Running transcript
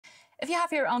If you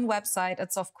have your own website,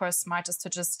 it's of course smartest to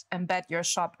just embed your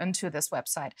shop into this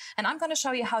website. And I'm going to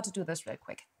show you how to do this real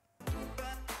quick.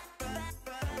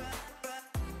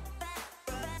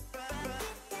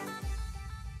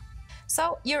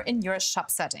 So you're in your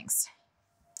shop settings.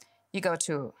 You go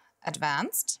to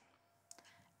Advanced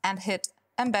and hit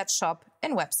Embed Shop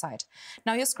in Website.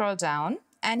 Now you scroll down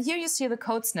and here you see the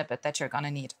code snippet that you're going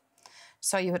to need.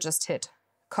 So you would just hit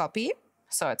Copy,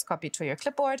 so it's copied to your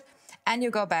clipboard, and you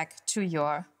go back to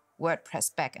your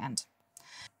WordPress backend.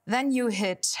 Then you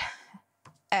hit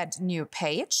Add New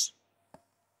Page.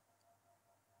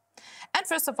 And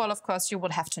first of all, of course, you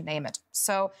will have to name it.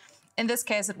 So in this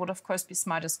case, it would, of course, be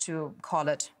smartest to call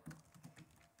it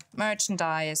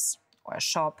merchandise or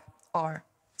shop or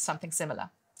something similar,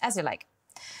 as you like.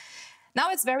 Now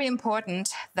it's very important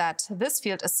that this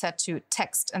field is set to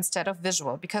text instead of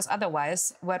visual, because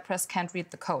otherwise WordPress can't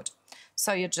read the code.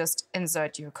 So you just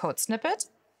insert your code snippet.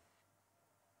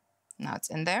 Now it's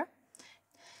in there.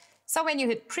 So when you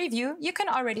hit preview, you can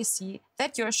already see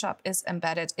that your shop is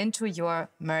embedded into your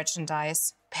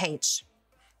merchandise page.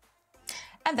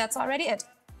 And that's already it.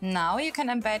 Now you can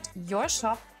embed your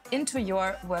shop into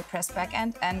your WordPress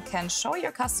backend and can show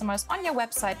your customers on your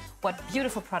website what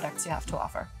beautiful products you have to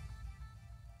offer.